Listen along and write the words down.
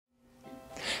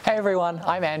Hey everyone,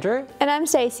 I'm Andrew. And I'm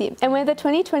Stacey, and we're the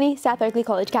 2020 South Oakleigh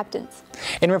College captains.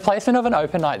 In replacement of an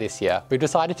open night this year, we've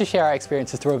decided to share our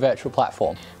experiences through a virtual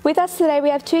platform. With us today we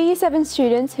have two Year 7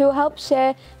 students who will help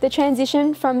share the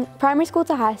transition from primary school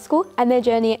to high school and their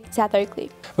journey at South Oakleigh.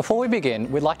 Before we begin,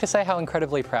 we'd like to say how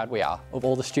incredibly proud we are of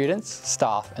all the students,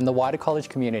 staff and the wider college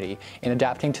community in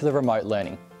adapting to the remote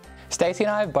learning. Stacey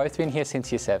and I have both been here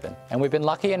since Year 7 and we've been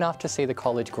lucky enough to see the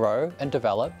college grow and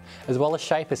develop as well as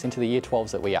shape us into the Year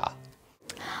 12s that we are.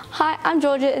 Hi, I'm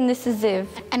Georgia and this is Ziv.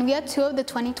 And we are two of the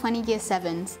 2020 Year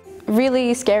 7s.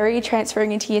 Really scary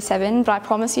transferring into Year 7, but I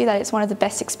promise you that it's one of the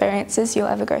best experiences you'll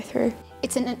ever go through.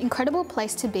 It's an incredible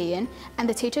place to be in and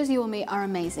the teachers you will meet are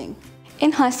amazing.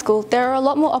 In high school, there are a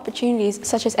lot more opportunities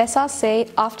such as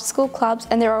SRC, after-school clubs,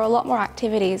 and there are a lot more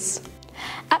activities.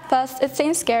 At first, it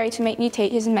seems scary to meet new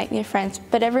teachers and make new friends,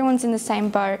 but everyone's in the same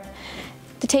boat.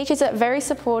 The teachers are very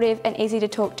supportive and easy to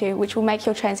talk to, which will make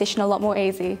your transition a lot more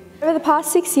easy. Over the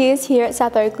past 6 years here at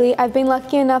South Oakleigh, I've been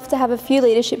lucky enough to have a few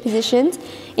leadership positions,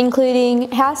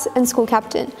 including house and school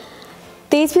captain.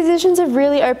 These positions have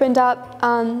really opened up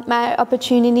my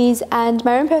opportunities and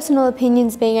my own personal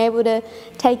opinions, being able to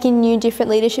take in new different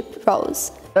leadership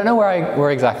roles. I don't know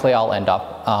where exactly I'll end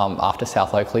up after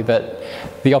South Oakleigh, but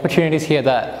the opportunities here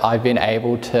that I've been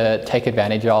able to take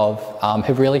advantage of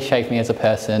have really shaped me as a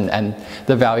person and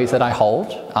the values that I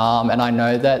hold. And I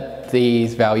know that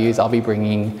these values I'll be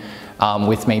bringing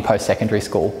with me post-secondary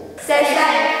school. Stay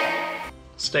safe.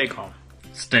 Stay calm.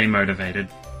 Stay motivated.